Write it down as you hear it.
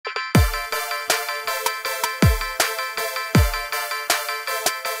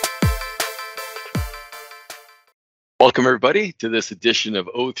Welcome, everybody, to this edition of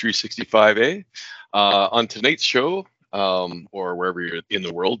O365A. On tonight's show, or wherever you're in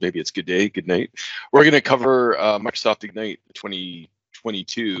the world, maybe it's good day, good night, we're going to cover Microsoft Ignite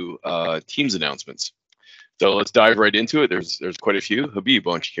 2022 Teams announcements. So let's dive right into it. There's quite a few. Habib,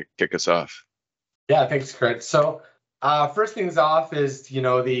 why don't you kick us off? Yeah, thanks, Kurt. So first things off is,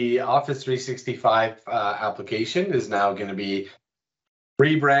 the Office 365 application is now going to be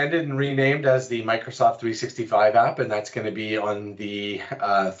rebranded and renamed as the Microsoft 365 app, and that's going to be on the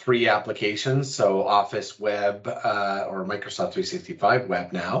three applications. So Office Web or Microsoft 365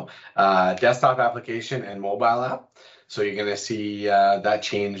 Web now, desktop application and mobile app. So you're going to see that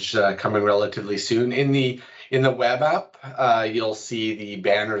change coming relatively soon. In the web app, you'll see the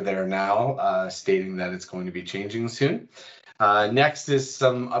banner there now stating that it's going to be changing soon. Next is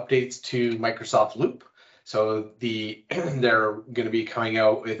some updates to Microsoft Loop. So they're going to be coming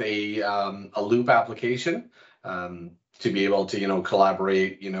out with a Loop application to be able to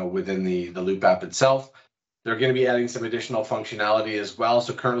collaborate within the Loop app itself. They're going to be adding some additional functionality as well.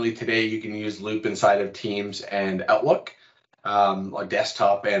 So currently today you can use Loop inside of Teams and Outlook, on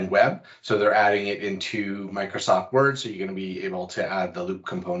desktop and web. So they're adding it into Microsoft Word. So you're going to be able to add the Loop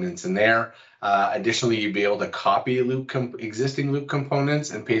components in there. Additionally, you'll be able to copy existing Loop components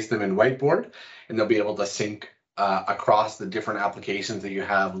and paste them in Whiteboard, and they'll be able to sync across the different applications that you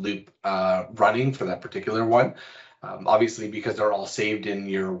have Loop running for that particular one. Obviously, because they're all saved in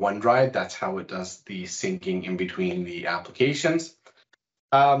your OneDrive, that's how it does the syncing in between the applications.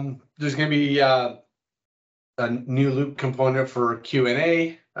 There's going to be a new Loop component for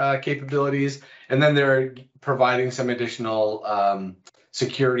Q&A capabilities, and then they're providing some additional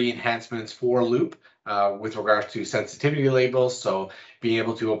security enhancements for Loop with regards to sensitivity labels. So being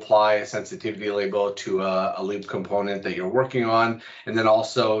able to apply a sensitivity label to a Loop component that you're working on, and then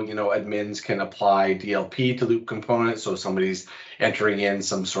also admins can apply DLP to Loop components. So if somebody's entering in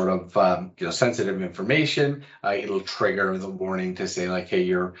some sort of sensitive information, it'll trigger the warning to say like, hey,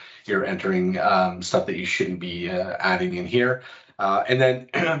 you're entering stuff that you shouldn't be adding in here. And then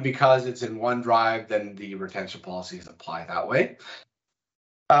because it's in OneDrive, then the retention policies apply that way.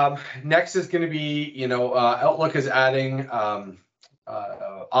 Next is going to be, Outlook is adding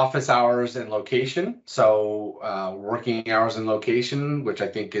office hours and location. So working hours and location, which I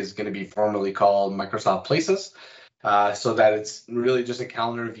think is going to be formally called Microsoft Places, so that it's really just a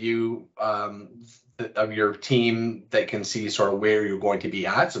calendar view of your team that can see sort of where you're going to be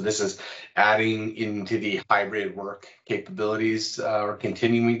at. So this is adding into the hybrid work capabilities, or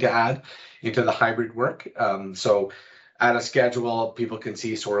continuing to add into the hybrid work. So at a schedule, people can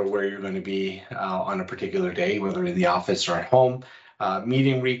see sort of where you're going to be on a particular day, whether in the office or at home.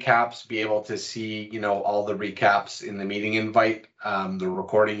 Meeting recaps, be able to see, all the recaps in the meeting invite, the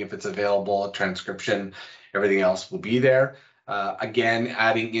recording if it's available, transcription, everything else will be there. Again,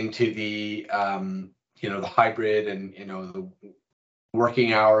 adding into the, the hybrid and, the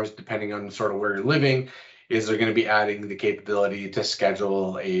working hours, depending on sort of where you're living, is they're going to be adding the capability to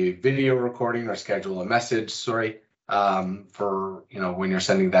schedule a video recording or schedule a message, for when you're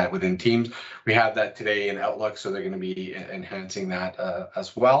sending that within Teams. We have that today in Outlook, so they're going to be enhancing that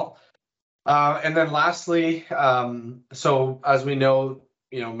as well. And then lastly, so as we know,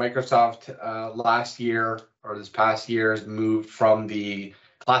 Microsoft last year or this past year has moved from the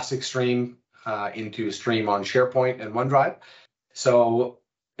classic stream into stream on SharePoint and OneDrive. So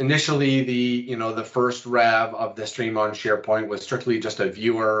initially, the first rev of the stream on SharePoint was strictly just a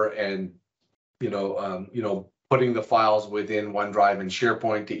viewer and putting the files within OneDrive and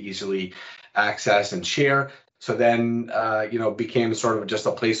SharePoint to easily access and share. So then, became sort of just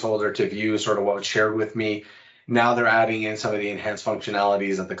a placeholder to view sort of what was shared with me. Now they're adding in some of the enhanced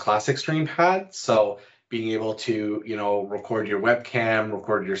functionalities that the classic stream had. So being able to, record your webcam,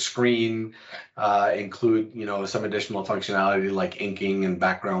 record your screen, include, some additional functionality like inking and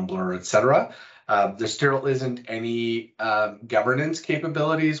background blur, etc. There still isn't any governance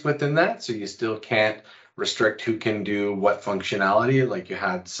capabilities within that. So you still can't restrict who can do what functionality like you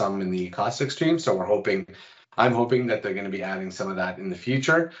had some in the classic stream. So I'm hoping that they're going to be adding some of that in the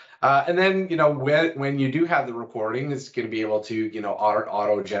future. And then, when you do have the recording, it's going to be able to,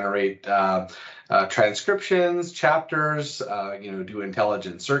 auto generate transcriptions, chapters, do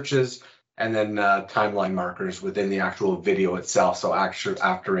intelligent searches, and then timeline markers within the actual video itself. So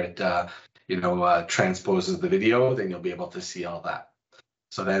after it, transposes the video, then you'll be able to see all that.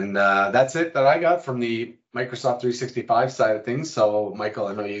 So then that's it that I got from the Microsoft 365 side of things. So Michael,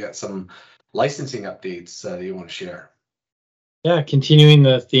 I know you got some licensing updates that you want to share. Yeah, continuing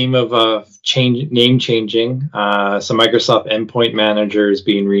the theme of name changing. So Microsoft Endpoint Manager is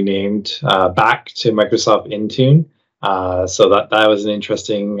being renamed back to Microsoft Intune. So that was an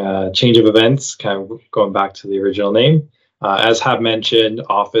interesting change of events, kind of going back to the original name. As Hab mentioned,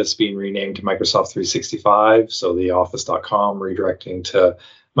 Office being renamed to Microsoft 365, so the office.com redirecting to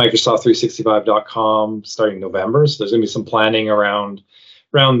Microsoft365.com starting November. So there's going to be some planning around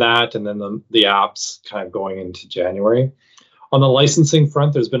that, and then the apps kind of going into January. On the licensing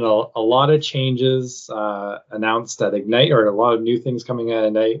front, there's been a lot of changes announced at Ignite, or a lot of new things coming at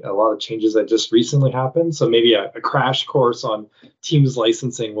Ignite, a lot of changes that just recently happened. So maybe a crash course on Teams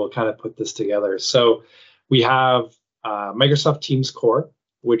licensing will kind of put this together. So we have Microsoft Teams Core,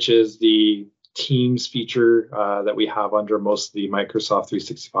 which is the Teams feature that we have under most of the Microsoft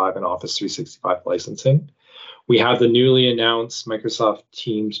 365 and Office 365 licensing. We have the newly announced Microsoft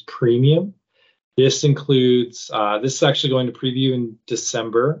Teams Premium. This includes, this is actually going to preview in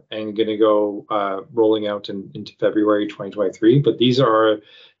December and going to go rolling out into February 2023. But these are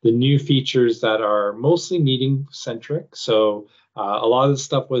the new features that are mostly meeting centric. So a lot of the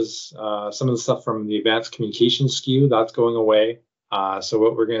stuff was, some of the stuff from the advanced communication SKU, that's going away. So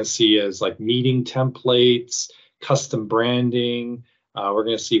what we're going to see is like meeting templates, custom branding. We're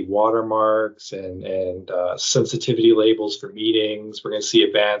going to see watermarks and sensitivity labels for meetings. We're going to see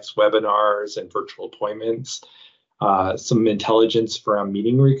advanced webinars and virtual appointments, some intelligence from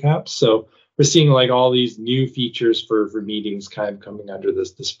meeting recaps. So we're seeing like all these new features for meetings kind of coming under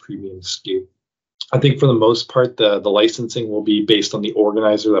this premium SKU. I think for the most part, the licensing will be based on the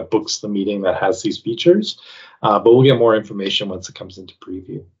organizer that books the meeting that has these features, but we'll get more information once it comes into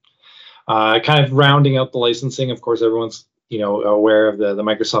preview. Kind of rounding out the licensing, of course, everyone's aware of the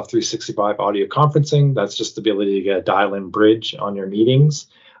Microsoft 365 audio conferencing. That's just the ability to get a dial-in bridge on your meetings.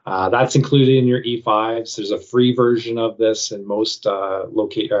 That's included in your E5s. There's a free version of this and most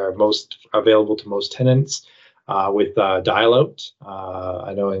available to most tenants with dial-out.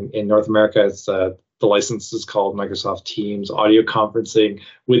 I know in North America, it's the license is called Microsoft Teams Audio Conferencing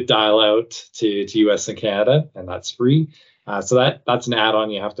with dial-out to US and Canada, and that's free. So that's an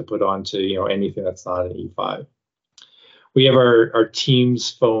add-on you have to put on to anything that's not an E5. We have our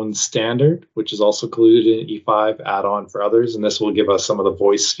Teams Phone Standard, which is also included in E5 add-on for others, and this will give us some of the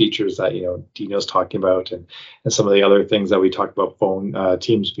voice features that Dino's talking about, and some of the other things that we talked about.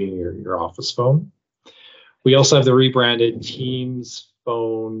 Teams being your office phone. We also have the rebranded Teams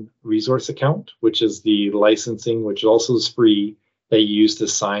Phone Resource Account, which is the licensing, which also is free, that you use to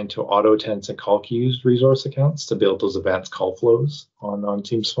assign to auto attendance and call queues resource accounts to build those advanced call flows on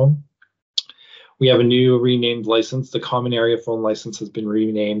Teams Phone. We have a new renamed license. The common area phone license has been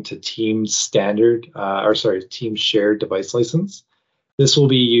renamed to Teams Teams Shared Device License. This will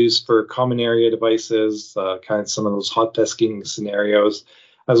be used for common area devices, kind of some of those hot desking scenarios,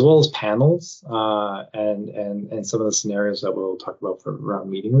 as well as panels and some of the scenarios that we'll talk about for around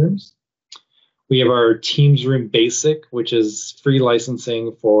meeting rooms. We have our Teams Room Basic, which is free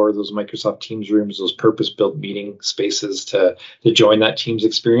licensing for those Microsoft Teams rooms, those purpose-built meeting spaces to join that Teams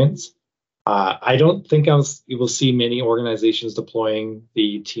experience. I don't think you will see many organizations deploying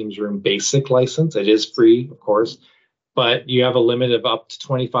the Teams Room Basic license. It is free, of course, but you have a limit of up to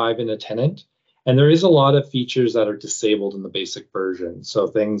 25 in a tenant. And there is a lot of features that are disabled in the basic version. So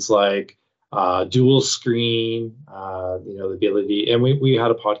things like dual screen, the ability, and we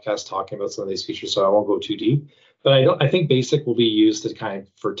had a podcast talking about some of these features, so I won't go too deep. But I think Basic will be used to kind of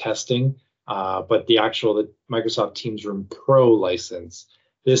for testing. But the Microsoft Teams Room Pro license,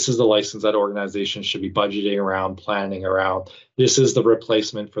 this is the license that organizations should be budgeting around, planning around. This is the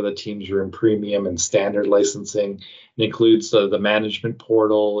replacement for the Teams Room Premium and Standard licensing. It includes the management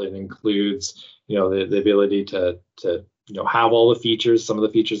portal. It includes, the ability to have all the features, some of the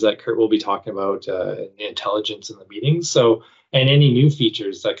features that Kurt will be talking about, intelligence in the meetings. So, and any new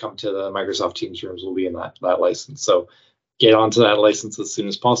features that come to the Microsoft Teams rooms will be in that license. So get onto that license as soon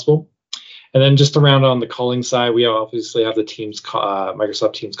as possible. And then just around on the calling side, we obviously have the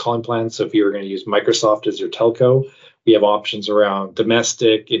Microsoft Teams calling plan. So if you were going to use Microsoft as your telco, we have options around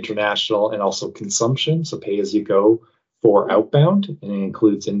domestic, international, and also consumption. So pay as you go for outbound, and it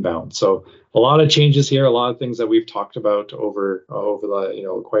includes inbound. So a lot of changes here, a lot of things that we've talked about over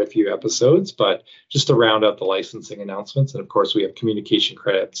the quite a few episodes. But just to round out the licensing announcements, and of course we have communication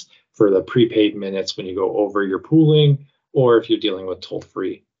credits for the prepaid minutes when you go over your pooling, or if you're dealing with toll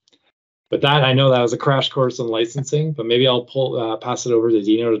free. But that, I know that was a crash course on licensing, but maybe I'll pass it over to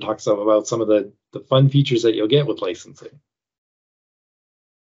Dino to talk about some of the fun features that you'll get with licensing.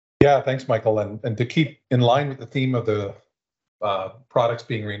 Yeah, thanks, Michael. And to keep in line with the theme of the products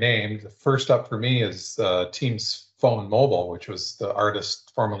being renamed, the first up for me is Teams Phone Mobile, which was the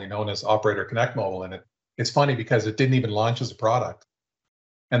artist formerly known as Operator Connect Mobile. And it's funny because it didn't even launch as a product.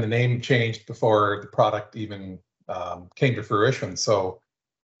 And the name changed before the product even came to fruition. So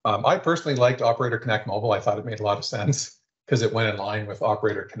I personally liked Operator Connect Mobile. I thought it made a lot of sense because it went in line with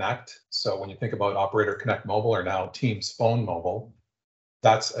Operator Connect. So when you think about Operator Connect Mobile, or now Teams Phone Mobile,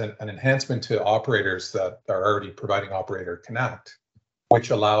 that's an enhancement to operators that are already providing Operator Connect,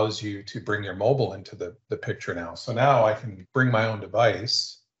 which allows you to bring your mobile into the picture now. So now I can bring my own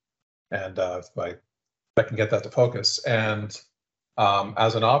device, and if I can get that to focus, and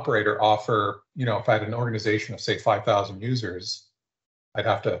as an operator offer, if I had an organization of say 5,000 users, I'd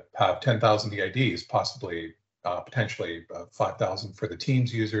have to have 10,000 DIDs, possibly potentially 5,000 for the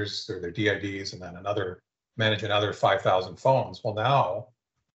Teams users or their DIDs, and then manage another 5,000 phones. Well, now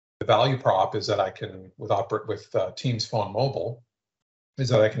the value prop is that I can, with Teams Phone Mobile, is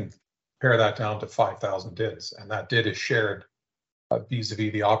that I can pare that down to 5,000 DIDs, and that DID is shared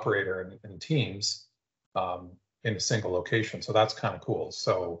vis-a-vis the operator and Teams in a single location. So that's kind of cool.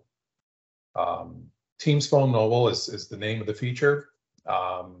 So Teams Phone Mobile is the name of the feature.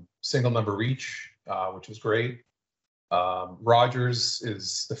 Single number reach, which is great. Rogers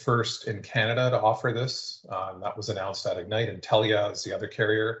is the first in Canada to offer this. That was announced at Ignite, and Telia is the other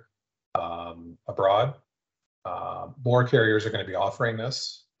carrier abroad. More carriers are going to be offering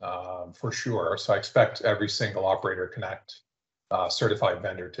this for sure. So I expect every single Operator Connect certified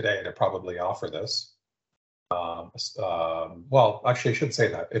vendor today to probably offer this. Well, actually, I should say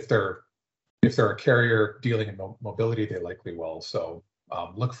that if they're a carrier dealing in mobility, they likely will. So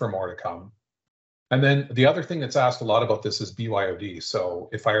look for more to come. And then the other thing that's asked a lot about this is BYOD. So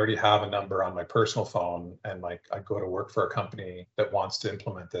if I already have a number on my personal phone and I go to work for a company that wants to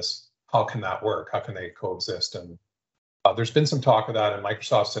implement this, how can that work? How can they coexist? And there's been some talk of that, and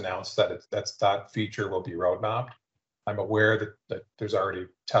Microsoft's announced that that feature will be roadmapped. I'm aware that there's already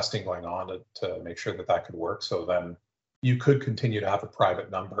testing going on to make sure that could work. So then you could continue to have a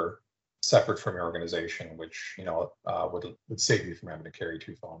private number separate from your organization, which would save you from having to carry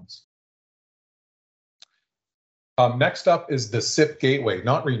two phones. Next up is the SIP Gateway,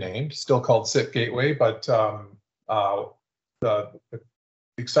 not renamed, still called SIP Gateway, but the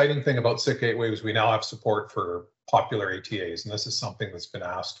exciting thing about SIP Gateway is we now have support for popular ATAs, and this is something that's been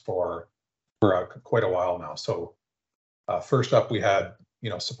asked for quite a while now. So first up, we had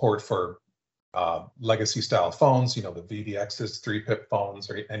support for legacy style phones, the VVX's 3-pip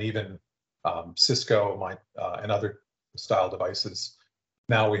phones, and even Cisco and other style devices.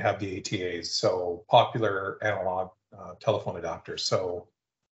 Now we have the ATAs, so popular analog telephone adapters. So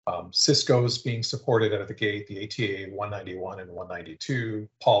Cisco's being supported out of the gate, the ATA 191 and 192.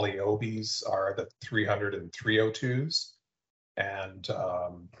 Poly OBs are the 300 and 302s, and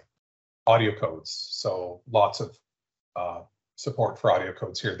audio codes. So lots of support for audio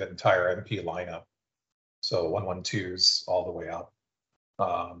codes here, the entire MP lineup. So 112s all the way up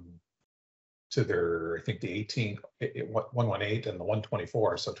to their, I think the 118 and the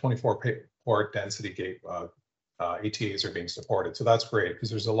 124. So 24 port density gate ATAs are being supported. So that's great, because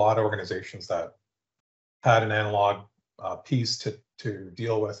there's a lot of organizations that had an analog piece to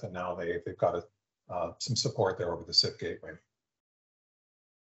deal with, and now they've got some support there over the SIP Gateway.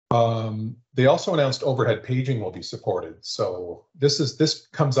 They also announced overhead paging will be supported. So this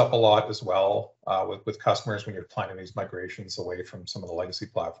comes up a lot as well with customers when you're planning these migrations away from some of the legacy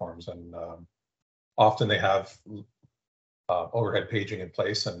platforms, and often they have overhead paging in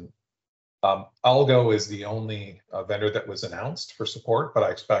place. And Algo is the only vendor that was announced for support, but I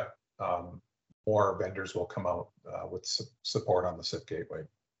expect more vendors will come out with support on the SIP Gateway.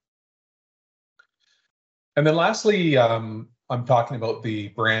 And then lastly, I'm talking about the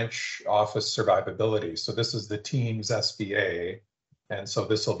branch office survivability. So this is the Teams SBA, and so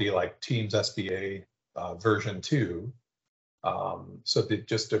this will be like Teams SBA version 2. So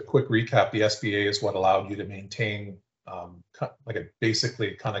just a quick recap, the SBA is what allowed you to maintain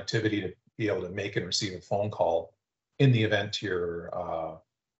basically connectivity to be able to make and receive a phone call in the event your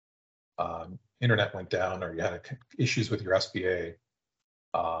internet went down or you had issues with your SBA.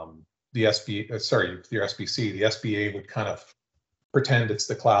 Your SBC, the SBA would kind of pretend it's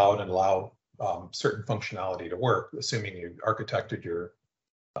the cloud and allow certain functionality to work, assuming you architected your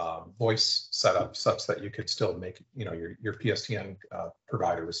voice setup such that you could still make, your PSTN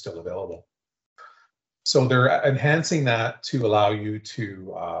provider was still available. So they're enhancing that to allow you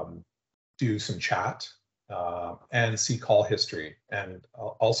to do some chat and see call history, and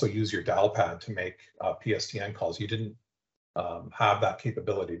also use your dial pad to make PSTN calls. You didn't have that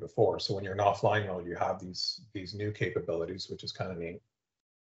capability before. So when you're in offline mode, you have these new capabilities, which is kind of neat.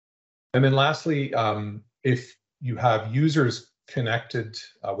 And then lastly, if you have users connected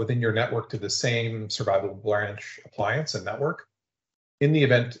within your network to the same survivable branch appliance and network, in the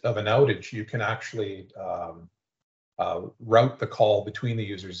event of an outage, you can actually route the call between the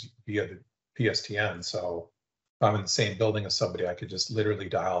users via the PSTN. So if I'm in the same building as somebody, I could just literally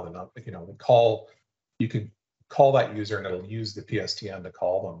dial them up. The call, you can call that user and it'll use the PSTN to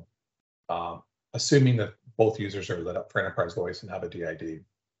call them, assuming that both users are lit up for enterprise voice and have a DID.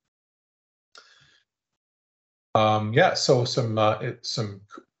 So some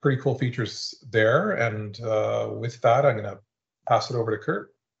pretty cool features there. And with that, I'm going to pass it over to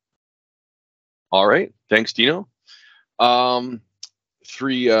Kurt. All right, thanks, Dino.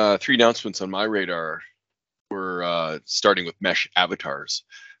 Three announcements on my radar. We're starting with mesh avatars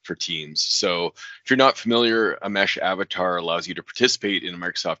for Teams. So if you're not familiar, a mesh avatar allows you to participate in a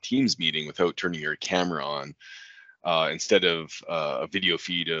Microsoft Teams meeting without turning your camera on. Instead of a video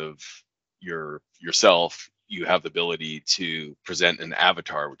feed of yourself, you have the ability to present an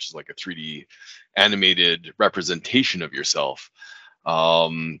avatar, which is like a 3D animated representation of yourself.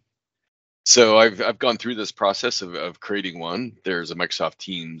 So I've gone through this process of creating one. There's a Microsoft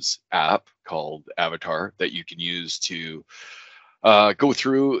Teams app called Avatar that you can use to go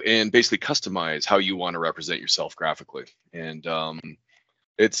through and basically customize how you want to represent yourself graphically. And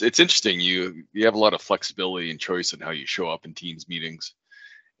it's interesting. You have a lot of flexibility and choice in how you show up in Teams meetings.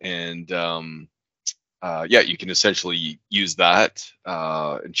 And you can essentially use that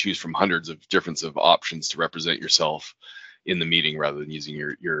and choose from hundreds of different options to represent yourself in the meeting rather than using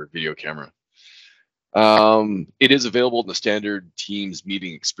your video camera. It is available in the standard Teams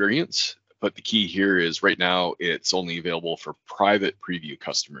meeting experience, but the key here is right now it's only available for private preview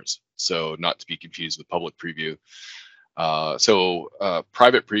customers. So not to be confused with public preview.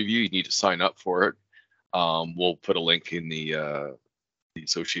 Private preview, you need to sign up for it. We'll put a link in the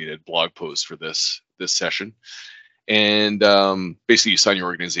associated blog post for this session. And basically you sign your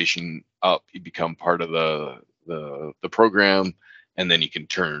organization up, you become part of the program, and then you can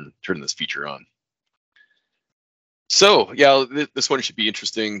turn this feature on. So yeah, this one should be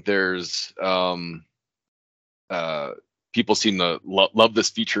interesting. There's people seem to love this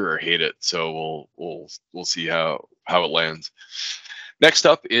feature or hate it, so we'll see how it lands. Next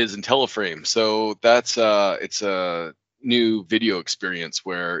up is IntelliFrame. So that's it's a new video experience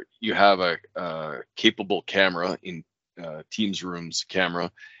where you have a capable camera in Teams Room's camera,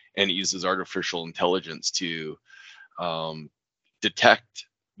 and it uses artificial intelligence to detect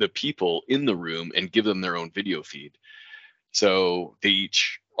the people in the room and give them their own video feed. So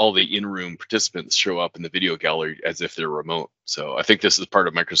all the in-room participants show up in the video gallery as if they're remote. So I think this is part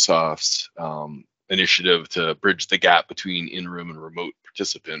of Microsoft's initiative to bridge the gap between in-room and remote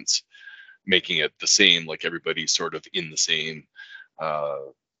participants, making it the same, like everybody's sort of in the same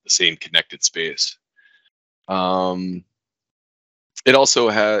connected space. It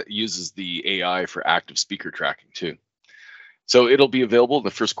also uses the AI for active speaker tracking too. So it'll be available in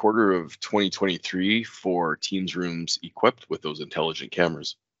the first quarter of 2023 for Teams rooms equipped with those intelligent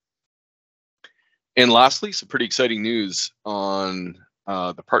cameras. And lastly, some pretty exciting news on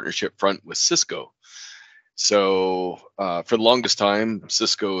the partnership front with Cisco. So for the longest time,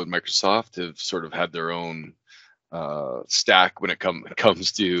 Cisco and Microsoft have sort of had their own stack when it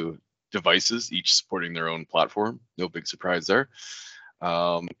comes to devices, each supporting their own platform. No big surprise there.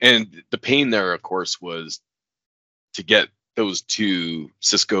 And the pain there, of course, was to get those two,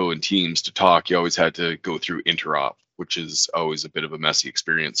 Cisco and Teams, to talk. You always had to go through interop, which is always a bit of a messy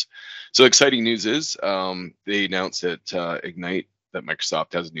experience. So exciting news is they announced at Ignite that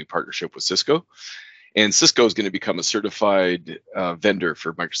Microsoft has a new partnership with Cisco. And Cisco is going to become a certified vendor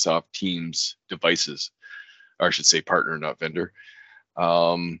for Microsoft Teams devices, or I should say partner, not vendor.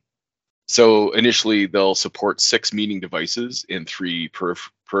 So initially, they'll support 6 meeting devices and 3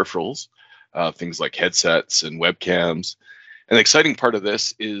 peripherals, things like headsets and webcams. And the exciting part of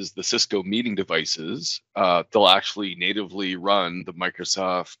this is the Cisco meeting devices, they'll actually natively run the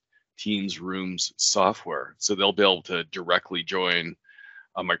Microsoft Teams Rooms software. So they'll be able to directly join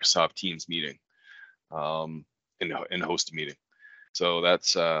a Microsoft Teams meeting and host a meeting. So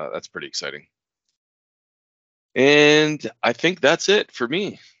that's pretty exciting. And I think that's it for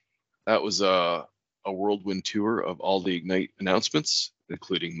me. That was a whirlwind tour of all the Ignite announcements,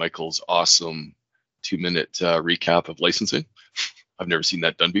 including Michael's awesome 2-minute recap of licensing. I've never seen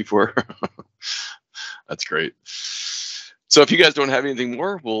that done before. That's great. So if you guys don't have anything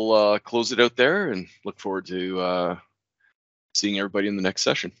more, we'll close it out there and look forward to seeing everybody in the next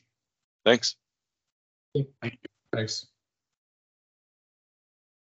session. Thanks. Thanks.